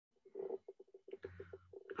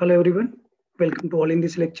Hello everyone, welcome to all in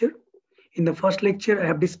this lecture. In the first lecture, I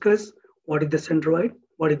have discussed what is the centroid,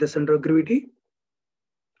 what is the center of gravity.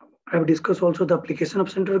 I have discussed also the application of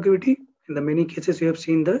center of gravity. In the many cases, you have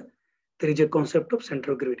seen there is a concept of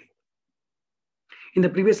center of gravity. In the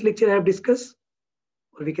previous lecture, I have discussed,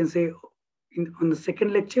 or we can say on the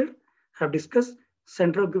second lecture, I have discussed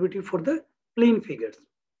center of gravity for the plane figures.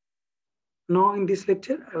 Now in this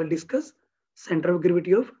lecture, I will discuss center of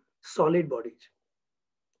gravity of solid bodies.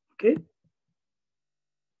 Okay.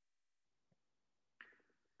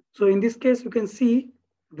 So in this case, you can see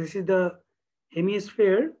this is the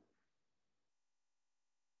hemisphere.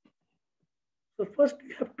 So first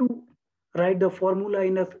we have to write the formula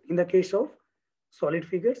in the case of solid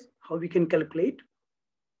figures, how we can calculate,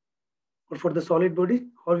 or for the solid body,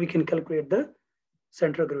 how we can calculate the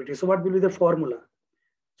center of gravity. So what will be the formula?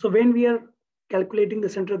 So when we are calculating the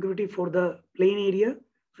center of gravity for the plane area,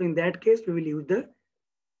 so in that case, we will use the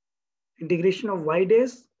integration of y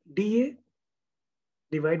dash dA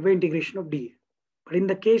divided by integration of dA. But in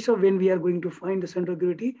the case of when we are going to find the center of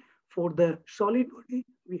gravity for the solid body,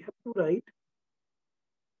 we have to write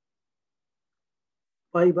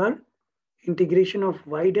y bar integration of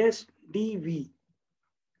y dash dv,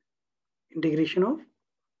 integration of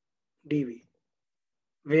dv,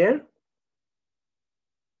 where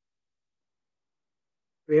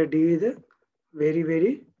dv is a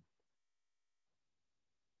very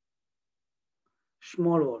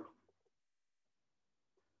small volume.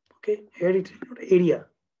 Okay, here it is not area.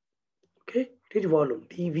 Okay, it is volume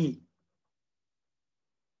dv.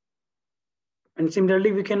 And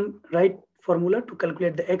similarly, we can write formula to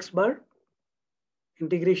calculate the x bar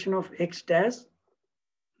integration of x dash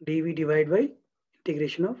dv divided by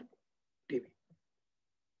integration of dv.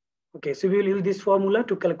 Okay, so we will use this formula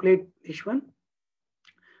to calculate this one,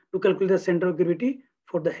 to calculate the center of gravity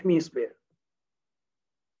for the hemisphere.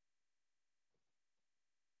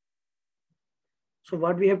 So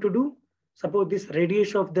what we have to do, suppose this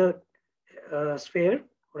radius of the sphere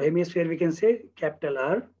or hemisphere, we can say capital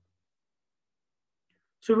R.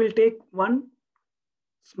 So we'll take one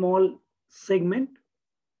small segment.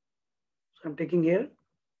 So I'm taking here.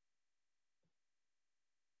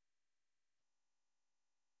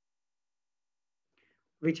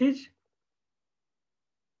 Which is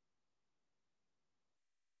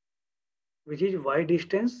y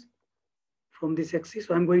distance from this axis.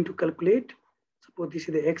 So I'm going to calculate, suppose this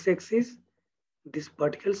is the x-axis, this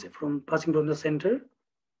particles from passing from the center.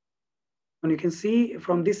 And you can see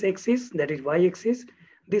from this axis, that is y-axis,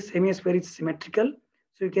 this hemisphere is symmetrical.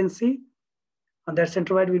 So you can see and that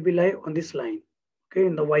centroid will be lie on this line, okay,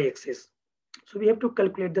 in the y-axis. So we have to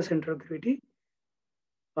calculate the center of gravity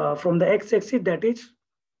from the x-axis, that is,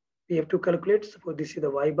 we have to calculate, suppose this is the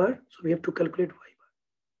y bar, so we have to calculate y bar.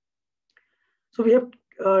 So we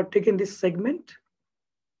have taken this segment.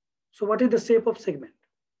 So what is the shape of segment?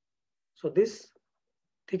 So this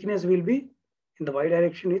thickness will be in the y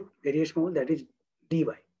direction is very small, that is dy,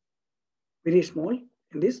 very small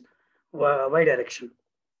in this y direction.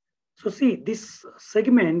 So see, this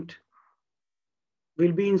segment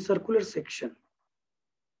will be in circular section.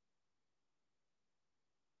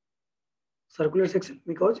 Circular section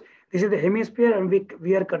because this is the hemisphere and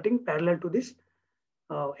we are cutting parallel to this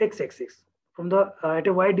x-axis from the at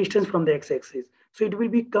a y distance from the x-axis. So it will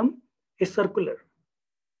become a circular.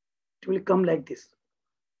 It will come like this,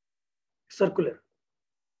 circular.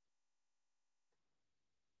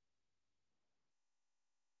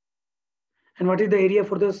 And what is the area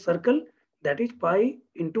for the circle? That is pi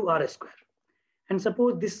into r square. And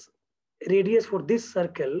suppose this radius for this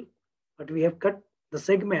circle, but we have cut the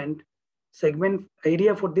segment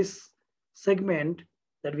area for this segment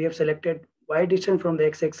that we have selected y distance from the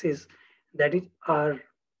x-axis, that is r,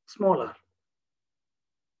 smaller.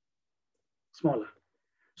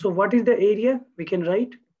 So what is the area? We can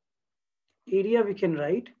write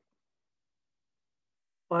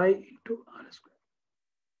pi into r square.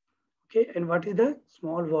 Okay, and what is the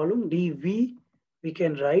small volume dv? We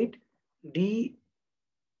can write d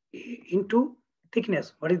into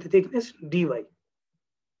thickness. What is the thickness? dy.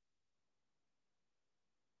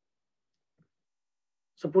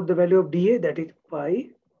 So put the value of dA, that is pi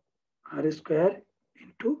r square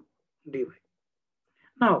into dy.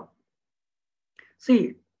 Now,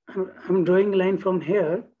 see, I'm drawing a line from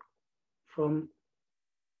here, from,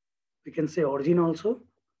 we can say origin also,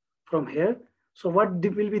 from here. So what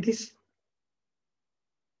will be this?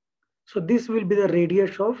 So this will be the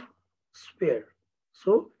radius of sphere.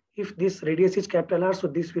 So if this radius is capital R, so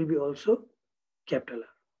this will be also capital R.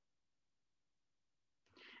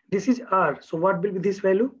 This is R. So what will be this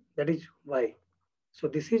value? That is y. So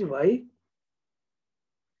this is y.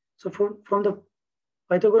 So from the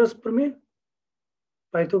Pythagoras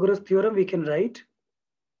theorem, we can write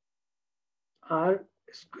r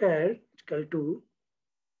square equal to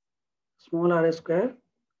small r square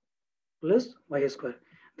plus y square.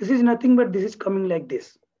 This is nothing but this is coming like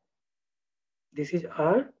this. This is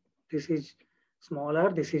r, this is small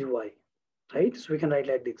r, this is y, right? So we can write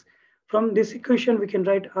like this. From this equation, we can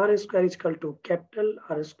write r square is equal to capital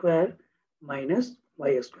R square minus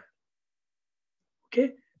y square.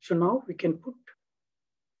 Okay, so now we can put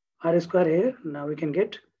r square here. Now we can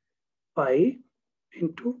get pi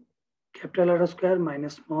into capital R square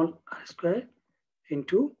minus small r square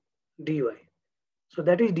into dy. So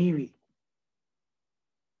that is dv.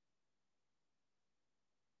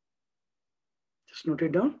 Just note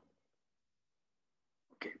it down.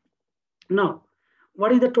 Okay. Now,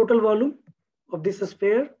 what is the total volume of this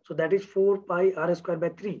sphere? So that is 4 pi r square by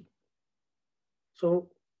 3. So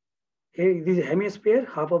here this is hemisphere,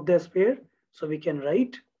 half of the sphere. So we can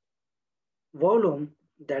write volume,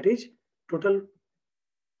 that is total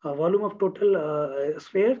volume of total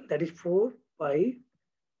sphere, that is 4 pi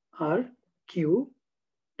r cube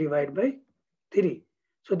divided by 3.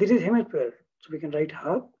 So this is hemisphere. So we can write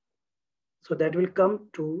half. So that will come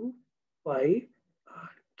to pi r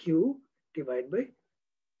cube divided by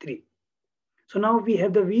 3. So now we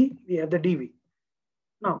have the v, we have the dv.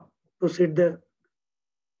 Now proceed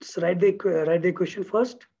write the equation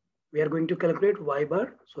first. We are going to calculate y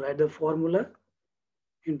bar. So write the formula,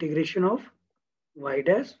 integration of y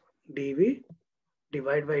dash dv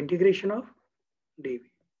divided by integration of dv.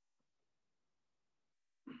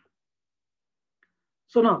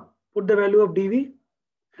 So now put the value of dv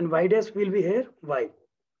and y dash will be here y.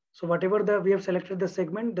 So whatever we have selected the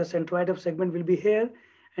segment, the centroid of segment will be here,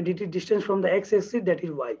 and it is distance from the x-axis, that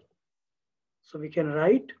is y. So we can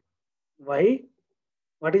write y.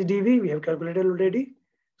 What is dv? We have calculated already.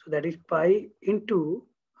 So that is pi into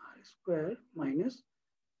r square minus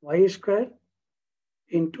y square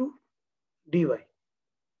into dy.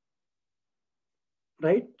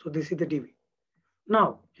 Right? So this is the dv.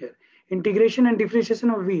 Now here, integration and differentiation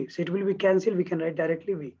of v. So it will be cancelled. We can write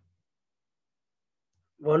directly v.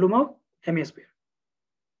 Volume of hemisphere.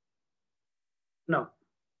 Now,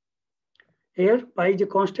 here pi is a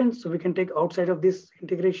constant, so we can take outside of this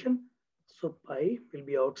integration. So pi will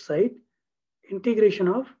be outside. Integration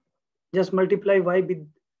of, just multiply y with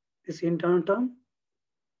this internal term.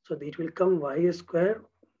 So it will come y square,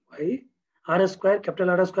 y, r square,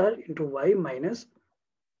 capital R square into y minus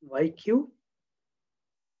y cube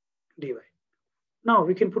dy. Now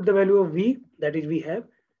we can put the value of v, that is we have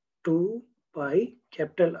 2 pi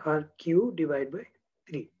capital R cube divided by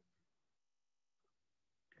 3.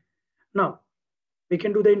 Now we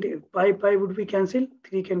can do the pi would be cancelled,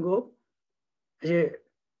 3 can go up as a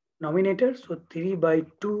nominator. So 3 by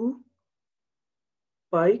 2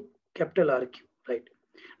 pi capital R cube, right?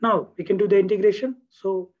 Now we can do the integration.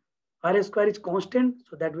 So r square is constant,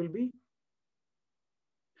 so that will be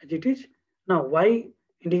as it is. Now y,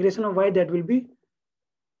 integration of y, that will be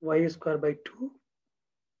y square by 2.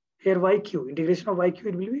 Here y cube, integration of y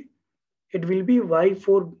cube, it will be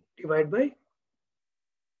y4 divided by.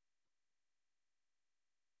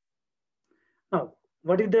 Now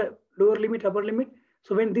what is the lower limit, upper limit?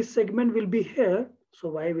 So when this segment will be here, so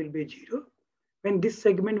y will be 0. When this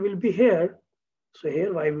segment will be here, so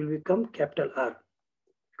here y will become capital R,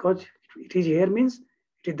 because it is here means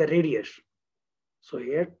it is the radius. So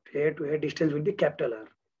here to here distance will be capital R.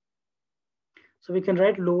 So we can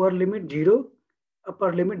write lower limit 0,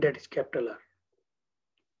 upper limit, that is capital R.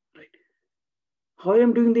 Right. How I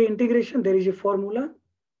am doing the integration? There is a formula.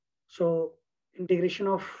 So integration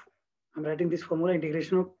of, I'm writing this formula,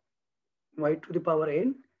 integration of y to the power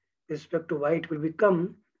n with respect to y, it will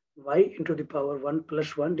become y into the power 1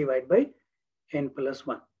 plus 1 divided by n plus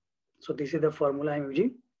 1. So this is the formula I'm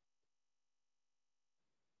using.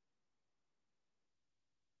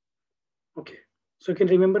 Okay, so you can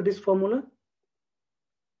remember this formula.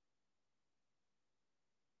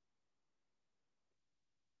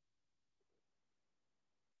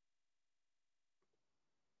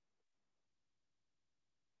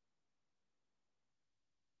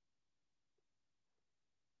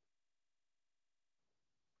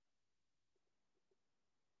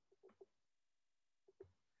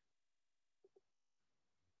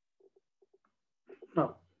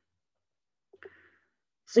 Now,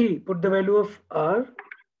 see, put the value of r,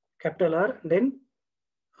 capital R, then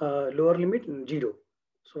lower limit 0.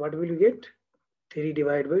 So what will you get? 3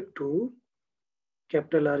 divided by 2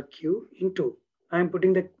 capital R cube into, I am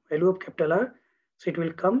putting the value of capital R. So it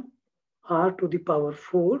will come r to the power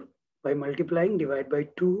 4 by multiplying, divide by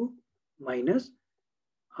 2 minus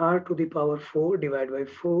r to the power 4 divided by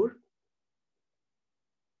 4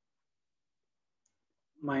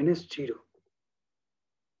 minus 0.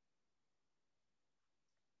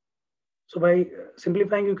 So by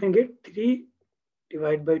simplifying, you can get 3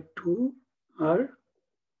 divided by 2 r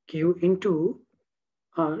q into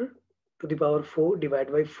r to the power 4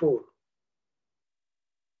 divided by 4.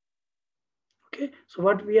 Okay, so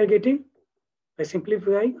what we are getting by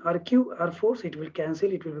simplifying r cube, r4, so it will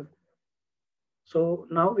cancel, it will. So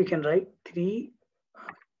now we can write 3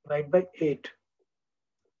 divided by 8.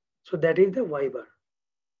 So that is the y bar.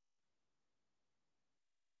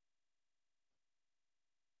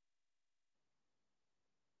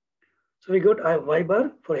 So we got a y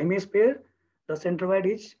bar for hemisphere. The center void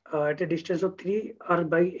is at a distance of 3r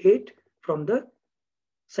by 8 from the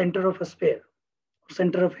center of a sphere,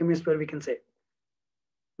 center of hemisphere, we can say.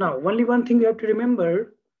 Now, only one thing you have to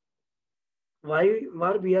remember, y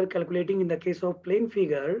bar we are calculating in the case of plane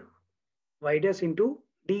figure, y dash into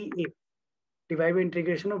dA, divided by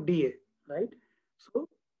integration of dA, right? So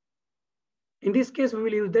in this case, we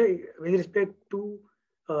will use the, with respect to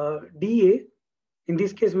dA, in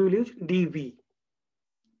this case, we will use dV.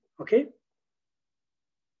 Okay.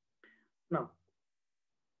 Now,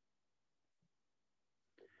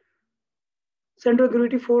 center of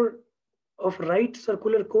gravity for of right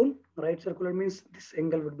circular cone. Right circular means this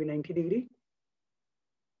angle would be 90 degree.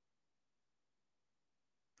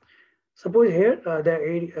 Suppose here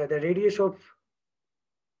the radius of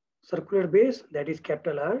circular base, that is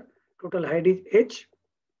capital R, total height is h,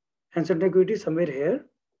 and center of gravity is somewhere here.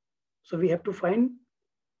 So we have to find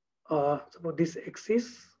suppose this axis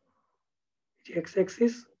is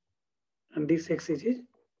x-axis and this axis is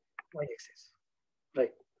y-axis,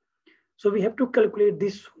 right? So we have to calculate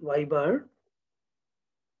this y bar.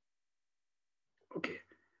 Okay,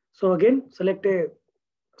 so again select a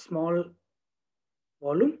small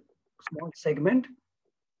volume, small segment.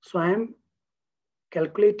 So I am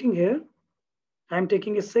calculating here. I am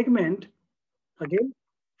taking a segment again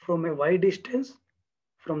from a y distance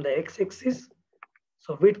from the x-axis.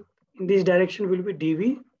 So width in this direction will be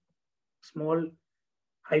dv, small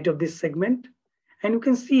height of this segment. And you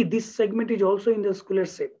can see this segment is also in the circular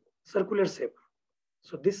shape.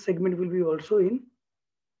 So this segment will be also in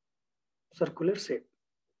circular shape,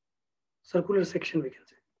 circular section, we can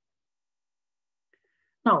say.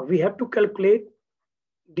 Now we have to calculate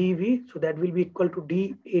dv, so that will be equal to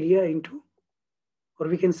d area into, or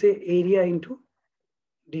we can say area into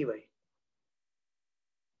dy.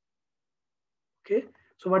 Okay,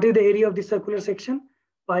 so what is the area of this circular section?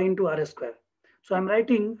 Pi into r square. So I'm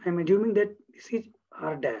assuming that this is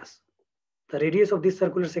r dash. The radius of this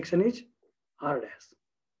circular section is r dash.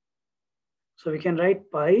 So we can write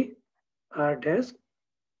pi r dash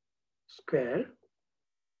square.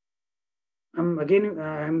 I'm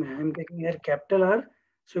taking here capital R.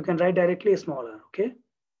 So you can write directly a small r, okay?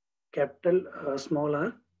 Capital small r.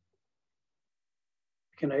 You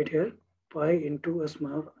can write here pi into a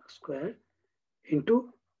small square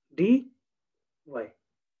into dy.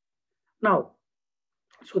 Now,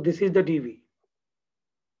 so this is the dv.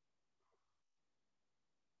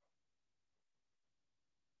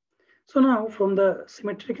 So now from the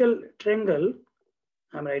symmetrical triangle,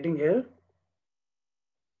 I'm writing here,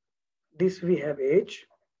 this we have h,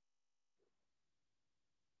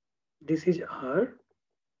 this is r,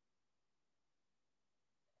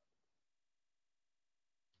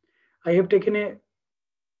 I have taken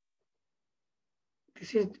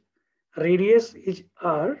this is radius is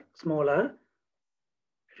r, small r,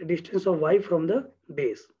 at a distance of y from the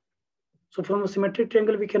base. So from a symmetric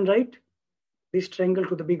triangle, we can write this triangle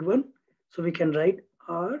to the big one. So we can write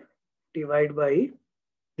r divided by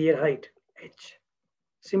their height, h.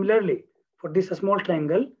 Similarly, for this small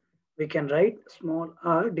triangle, we can write small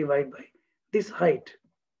r divided by this height.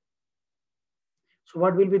 So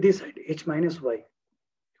what will be this height? H minus y,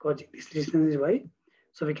 because this distance is y.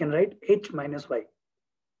 So we can write h minus y.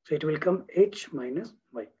 So it will come h minus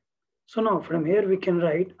y. So now from here we can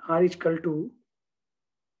write r is equal to,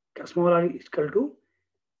 small r is equal to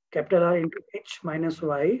capital R into h minus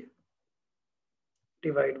y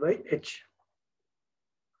divided by h.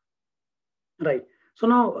 Right. So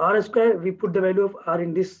now r square, we put the value of r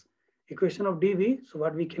in this equation of dv. So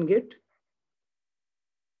what we can get?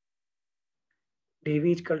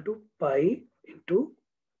 dv is equal to pi into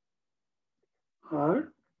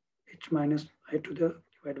r h minus I to the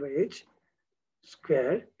divided by h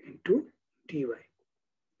square into dy.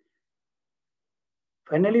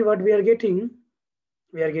 Finally, what we are getting?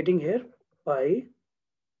 We are getting here pi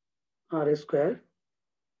r square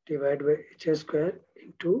divided by h square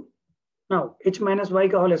into, now h minus y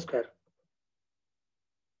का whole square.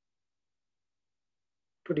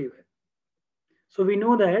 to dy. So we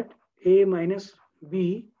know that a minus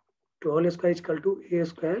b to whole square is equal to a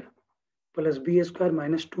square plus b square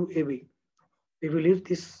minus 2ab. We will leave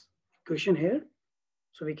this equation here.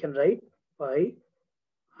 So we can write pi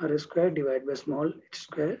r square divided by small h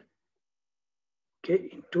square, okay,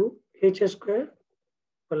 into h square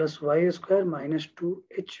plus y square minus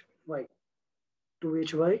 2hy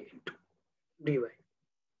into dy.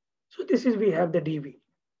 So this is, we have the dv.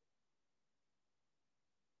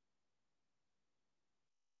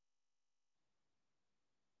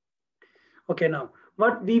 Okay, now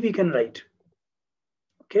what v we can write?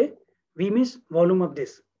 Okay, v means volume of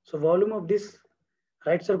this. So volume of this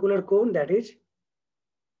right circular cone, that is,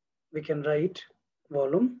 we can write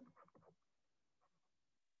volume.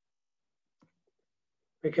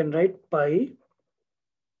 We can write pi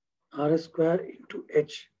r square into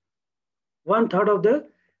h. 1/3 of the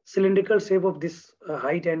cylindrical shape of this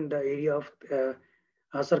height and area of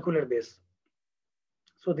circular base.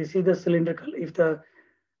 So this is the cylindrical. If the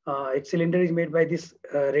cylinder is made by this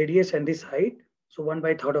radius and this height, so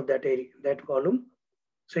 1/3 of that area, that volume.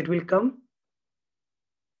 So it will come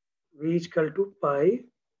v is equal to pi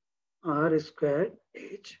r square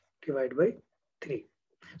h divided by 3.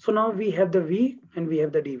 So now we have the v and we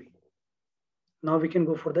have the dv. Now we can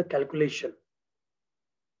go for the calculation.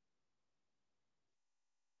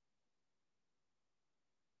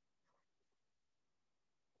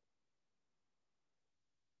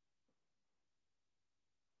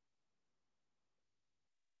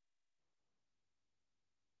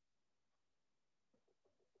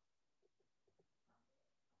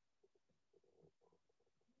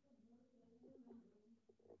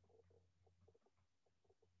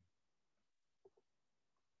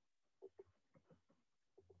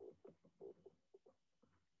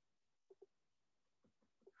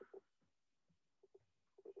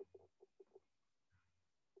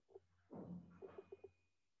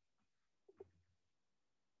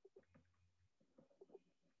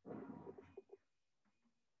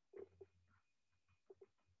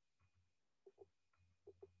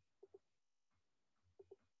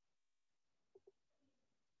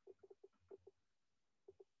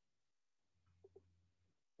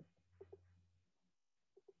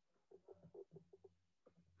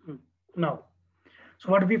 Now, so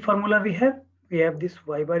what formula we have? We have this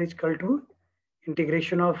y bar is equal to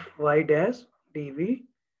integration of y dash dv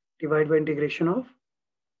divided by integration of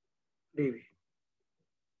dv.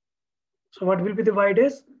 So what will be the y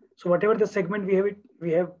dash? So whatever the segment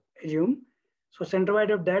we have assumed. So center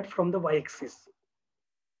wide of that from the y axis,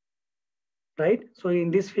 right? So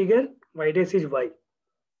in this figure, y dash is y.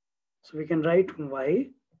 So we can write y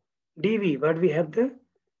dv, but we have the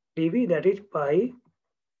dv, that is pi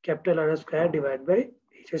capital R square divided by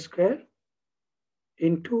h square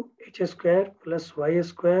into h square plus y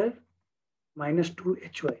square minus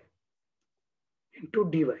 2hy into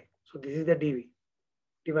dy. So this is the dv.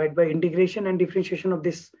 Divided by integration and differentiation of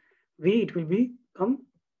this v, it will become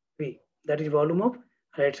v. That is volume of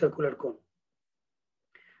right circular cone.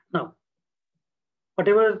 Now,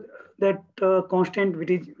 whatever that constant which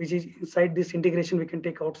is inside this integration, we can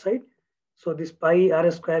take outside. So this pi r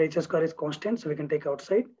square h square is constant, so we can take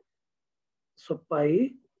outside. So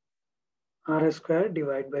pi r square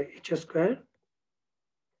divided by h square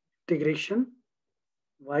integration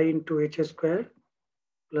y into h square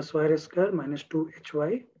plus y square minus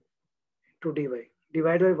 2hy into dy,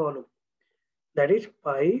 divided by volume, that is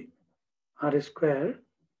pi r square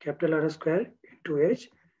capital R square into h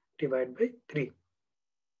divided by 3.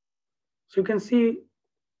 So you can see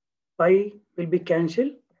pi will be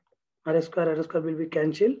cancelled, r square will be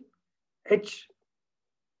cancelled, h,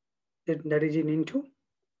 that is in into.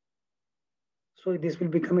 So this will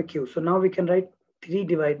become a q. So now we can write 3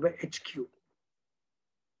 divided by h cube.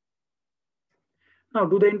 Now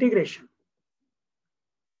do the integration.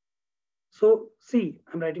 So see,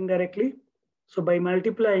 I'm writing directly. So by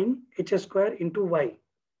multiplying h square into y,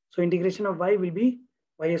 so integration of y will be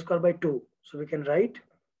y square by 2. So we can write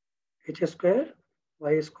h square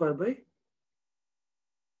y square by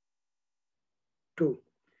 2.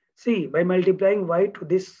 See, by multiplying y to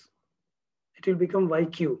this, it will become y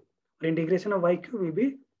cube. The integration of y cube will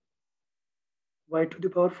be y to the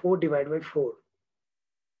power 4 divided by 4,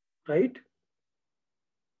 right?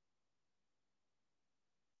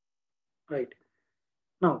 Right.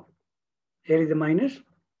 Now, here is the minus.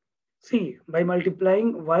 See, by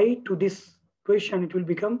multiplying y to this equation, it will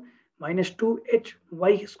become minus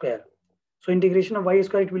 2hy square. So integration of y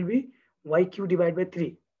square, it will be y cube divided by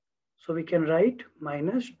 3. So we can write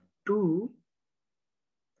minus 2h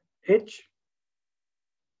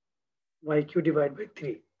y cube divided by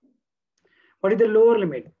 3. What is the lower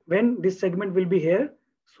limit? When this segment will be here,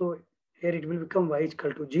 so here it will become y is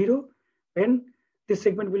equal to 0. When this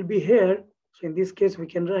segment will be here, so in this case we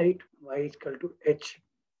can write y is equal to h.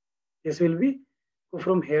 This will be go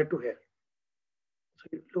from here to here.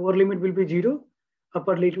 So lower limit will be 0,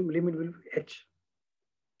 upper limit will be h.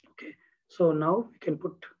 Okay, so now we can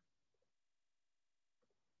put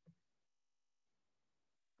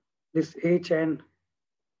this h and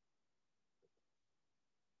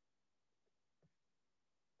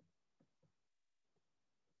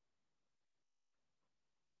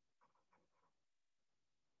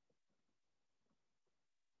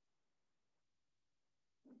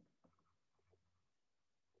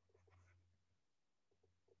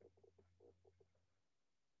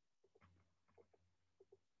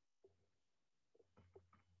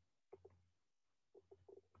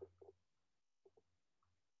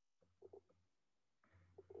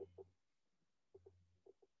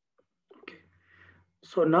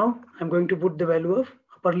so now I'm going to put the value of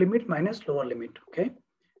upper limit minus lower limit. Okay,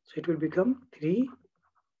 so it will become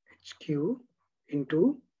 3hq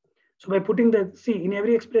into, so by putting the, see in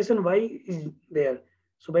every expression y is there.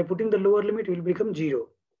 So by putting the lower limit it will become 0.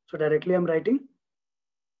 So directly I'm writing.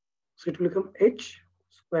 So it will become h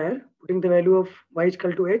square. Putting the value of y is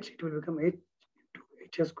equal to h, it will become h into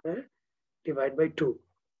h square divided by 2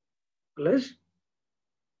 plus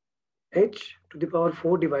h to the power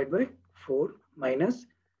 4 divided by 4 minus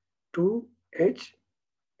 2h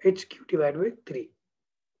hq divided by 3.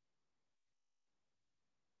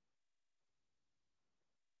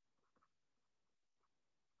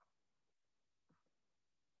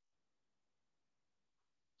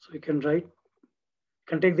 So you can write,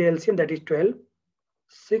 can take the LCM, that is 12,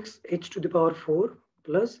 6h to the power 4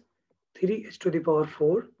 plus 3h to the power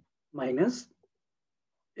 4 minus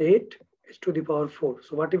 8h to the power 4.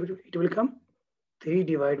 So what it will come? 3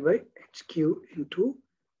 divided by hq into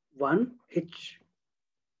 1h to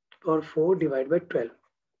the power 4 divided by 12.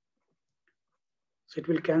 So it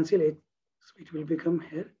will cancel it. So it will become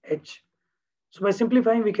here h. So by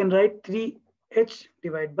simplifying, we can write 3h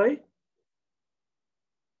divided by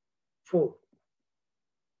 4.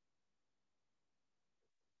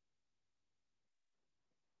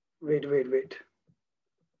 Wait.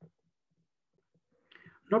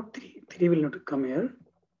 Not 3. 3 will not come here.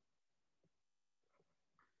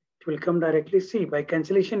 It will come directly. See, by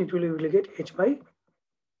cancellation, it will get h by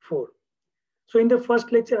 4. So in the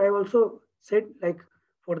first lecture, I also said, like,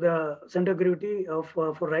 for the center of gravity of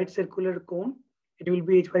for right circular cone, it will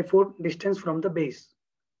be h by 4 distance from the base.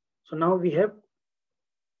 So now we have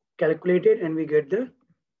calculated and we get the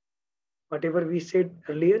whatever we said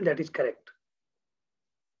earlier, that is correct.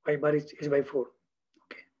 Y bar is h by 4.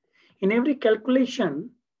 Okay. In every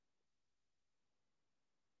calculation,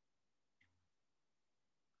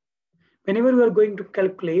 whenever we are going to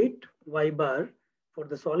calculate y bar for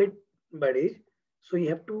the solid bodies, so you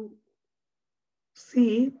have to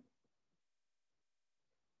see,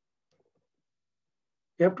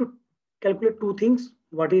 you have to calculate two things.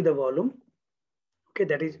 What is the volume? Okay,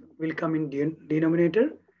 that is will come in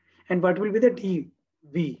denominator, and what will be the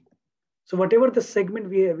dV. So whatever the segment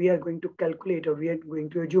we are going to calculate or we are going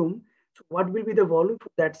to assume, so what will be the volume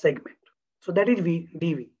for that segment? So that is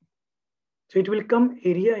dV. So it will come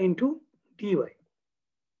area into dy.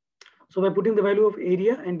 So by putting the value of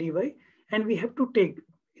area and dy, and we have to take,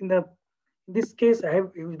 in this case, I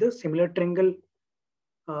have used the similar triangle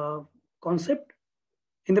concept.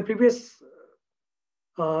 In the previous,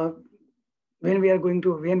 when we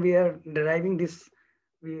are deriving this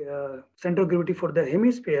center of gravity for the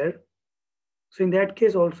hemisphere, so in that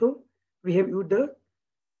case also, we have used the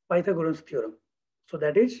Pythagoras theorem. So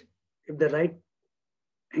that is, if the right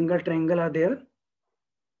angle triangle are there,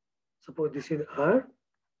 suppose this is R,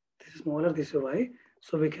 this is smaller, this is Y.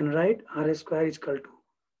 So we can write R square is equal to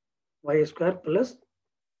Y square plus.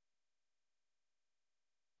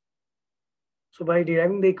 So by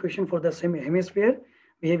deriving the equation for the same hemisphere,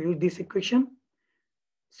 we have used this equation.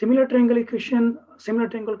 Similar triangle equation, similar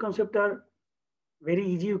triangle concept are very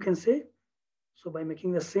easy, you can say. So by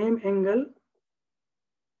making the same angle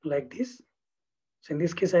like this, so in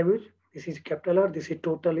this case I will, this is capital R, this is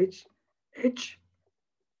total H.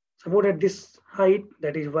 Suppose at this height,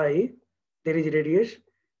 that is Y, there is radius,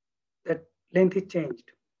 that length is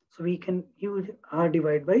changed. So we can use R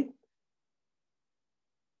divided by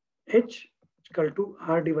H equal to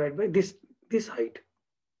R divided by this height.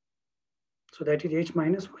 So that is H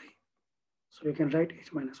minus Y. So we can write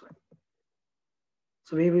H minus Y.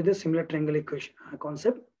 So we have the similar triangle equation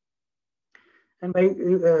concept. And by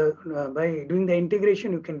doing the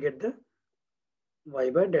integration, you can get the Y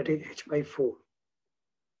bar, that is H by 4.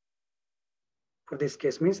 for this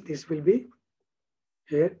case means this will be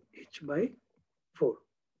here h by 4.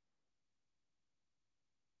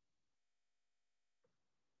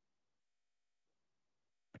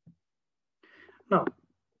 Now,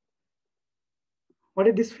 what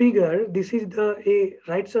is this figure? This is a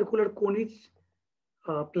right circular cone is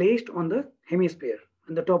placed on the hemisphere,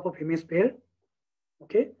 on the top of hemisphere.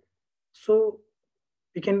 Okay, so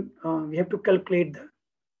we have to calculate the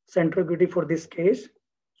center of gravity for this case.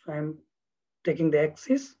 So I'm taking the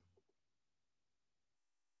axis.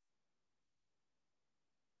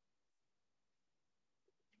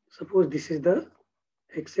 Suppose this is the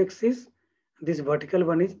x-axis, this vertical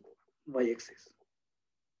one is y-axis.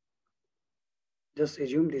 Just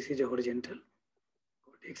assume this is a horizontal.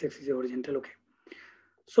 X-axis is a horizontal. Okay.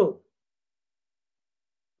 So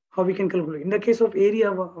how we can calculate? In the case of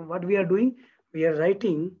area, what we are doing, we are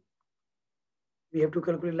writing. We have to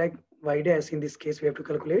calculate like y dash. In this case, we have to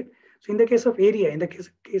calculate. So in the case of area, in the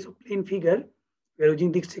case of plane figure, we are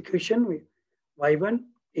using this equation with y1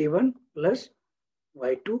 a1 plus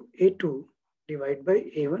y2 a2 divided by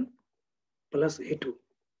a1 plus a2.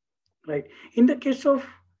 Right. In the case of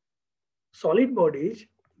solid bodies,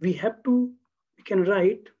 we can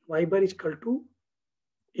write y bar is equal to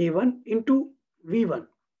a1 into v1,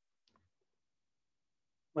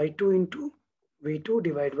 y2 into v2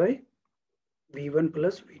 divided by v1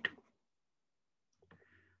 plus v2.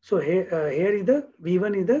 So here is the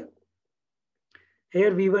v1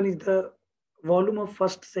 is the volume of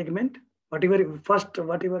first segment, whatever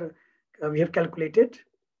we have calculated.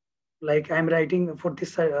 Like I'm writing for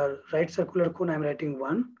this right circular cone, I'm writing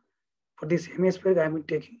 1. For this hemisphere, I'm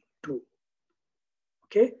taking 2.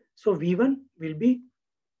 Okay, so v1 will be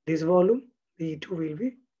this volume, v2 will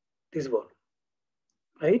be this volume,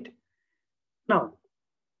 right? Now,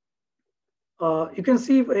 you can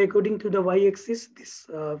see according to the y-axis, this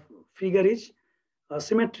figure is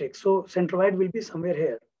symmetric. So centroid will be somewhere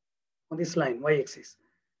here on this line, y-axis.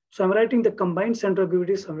 So I'm writing the combined center of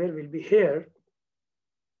gravity somewhere will be here.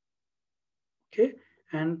 Okay,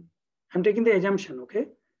 and I'm taking the assumption. Okay,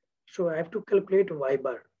 so I have to calculate y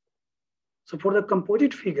bar. So for the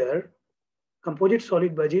composite figure, composite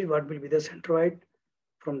solid body, what will be the centroid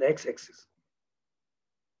from the x-axis?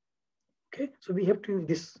 Okay, so we have to use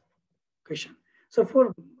this question. So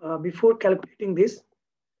for before calculating this,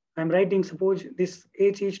 I'm writing, suppose this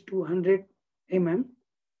h is 200 mm,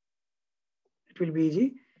 it will be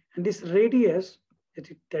easy, and this radius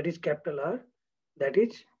that is capital R, that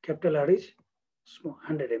is capital R is small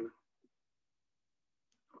 100 mm.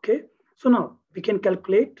 Okay, so now we can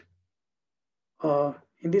calculate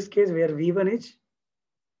in this case where v1 is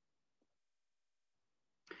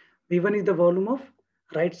the volume of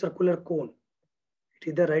right circular cone. It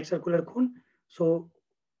is the right circular cone. So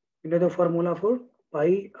you know the formula for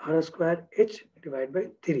pi r square h divided by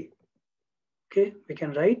 3. Okay, we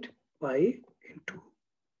can write pi into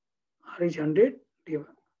r is 100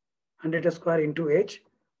 square into h,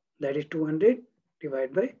 that is 200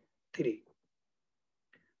 divided by 3.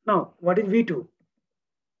 Now what is v2?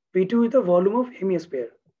 v2 is the volume of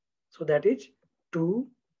hemisphere. So that is 2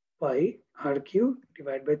 pi r cube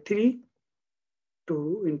divided by 3,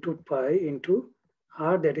 2 into pi into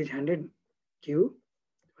r, that is 100 cube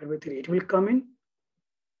divided by 3. It will come in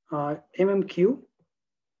mm cube.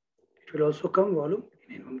 It will also come volume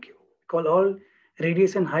in mm cube. Call all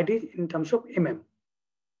radius and height is in terms of mm,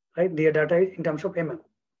 right? Their data is in terms of mm.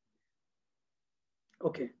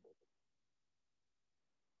 Okay.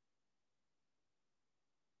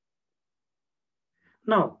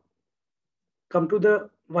 Now come to the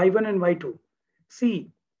y1 and y2. See,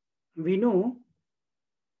 we know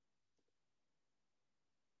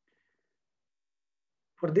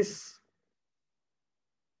for this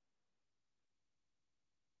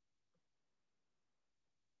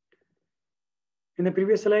in the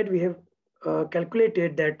previous slide, we have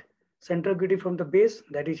calculated that center of gravity from the base,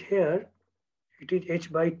 that is here, it is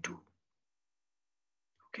h by 2.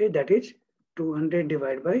 Okay, that is 200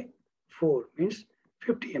 divided by 4 means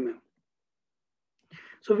 50 mm.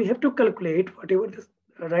 So we have to calculate whatever the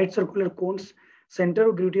right circular cone's center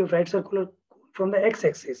of gravity of right circular cone from the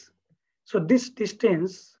x-axis. So this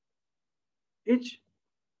distance is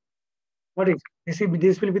what is this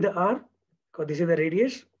will be the r, because this is the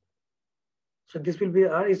radius. So this will be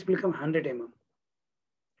r, it will become 100 mm.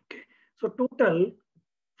 Okay, so total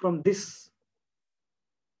from this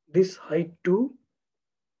height to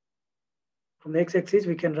from the x-axis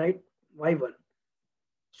we can write y1.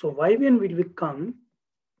 So y1 will become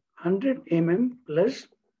 100 mm plus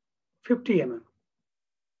 50 mm.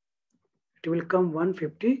 It will come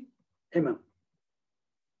 150 mm.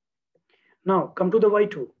 Now come to the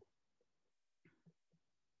y2.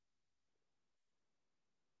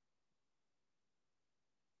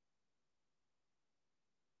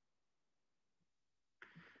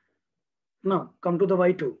 Now come to the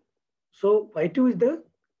y2. So y2 is the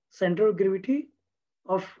center of gravity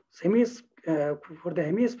of for the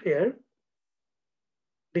hemisphere,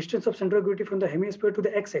 distance of center of gravity from the hemisphere to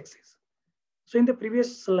the x-axis. So in the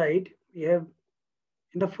previous slide, we have,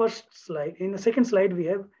 in the second slide, we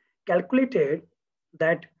have calculated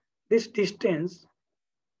that this distance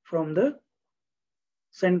from the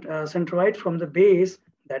centroid from the base,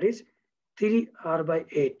 that is 3r by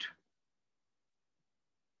 8.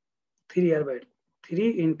 3r by 8.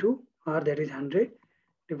 3 into r, that is 100,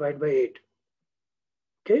 divided by 8.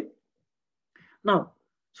 Okay. Now,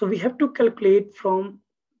 so we have to calculate from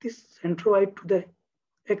this centroid to the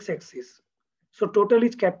x-axis. So total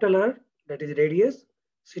is capital R, that is radius.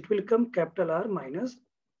 So it will come capital R minus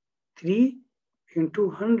 3 into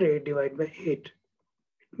 100 divided by 8. It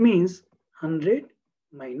means 100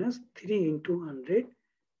 minus 3 into 100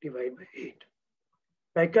 divided by 8.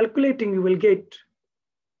 By calculating, you will get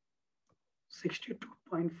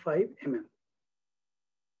 62.5 mm.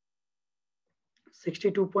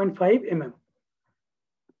 62.5 mm.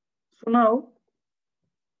 So now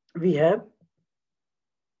we have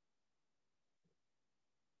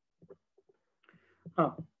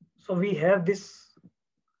so we have this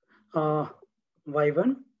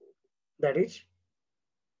y1, that is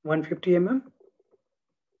 150 mm.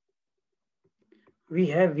 We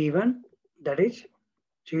have v1, that is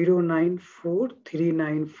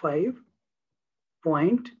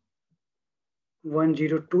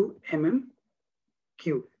 0.102 mm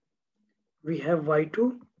cube. We have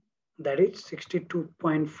y2, that is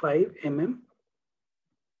 62.5 mm.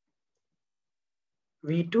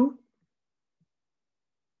 V2,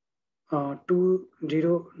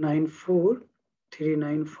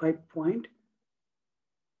 2094395 point.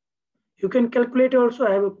 You can calculate also.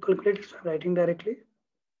 I have a calculator, so I'm writing directly.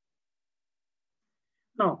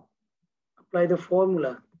 Now, apply the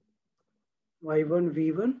formula y1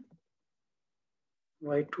 v1,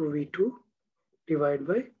 y2 v2 divided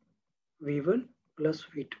by v1 plus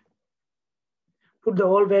v2. Put the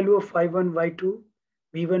all value of y1, y2,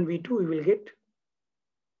 v1, v2, we will get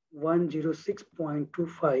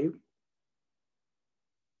 106.25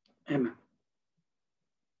 mm.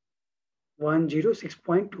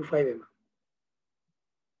 106.25 mm.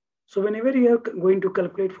 So whenever you are going to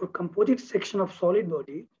calculate for composite section of solid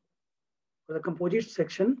body, for the composite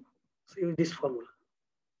section, so use this formula.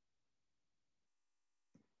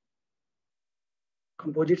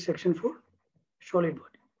 Composite section for solid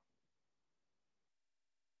body.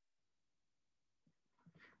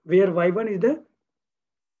 Where y1 is the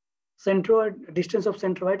centroid, distance of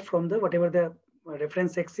centroid from the whatever the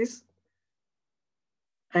reference axis,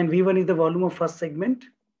 and v1 is the volume of first segment,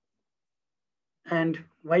 and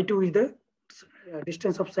y2 is the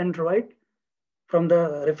distance of centroid from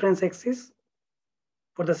the reference axis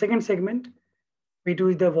for the second segment. v2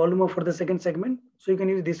 is the volume for the second segment. So you can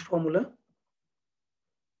use this formula,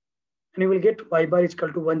 and you will get y bar is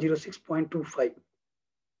equal to 106.25.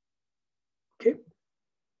 Okay.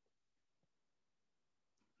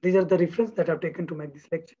 These are the reference that I've taken to make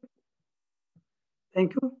this lecture.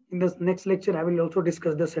 Thank you. In the next lecture, I will also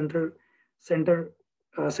discuss the centroid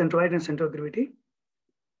and center of gravity.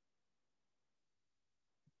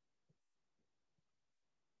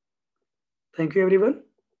 Thank you, everyone.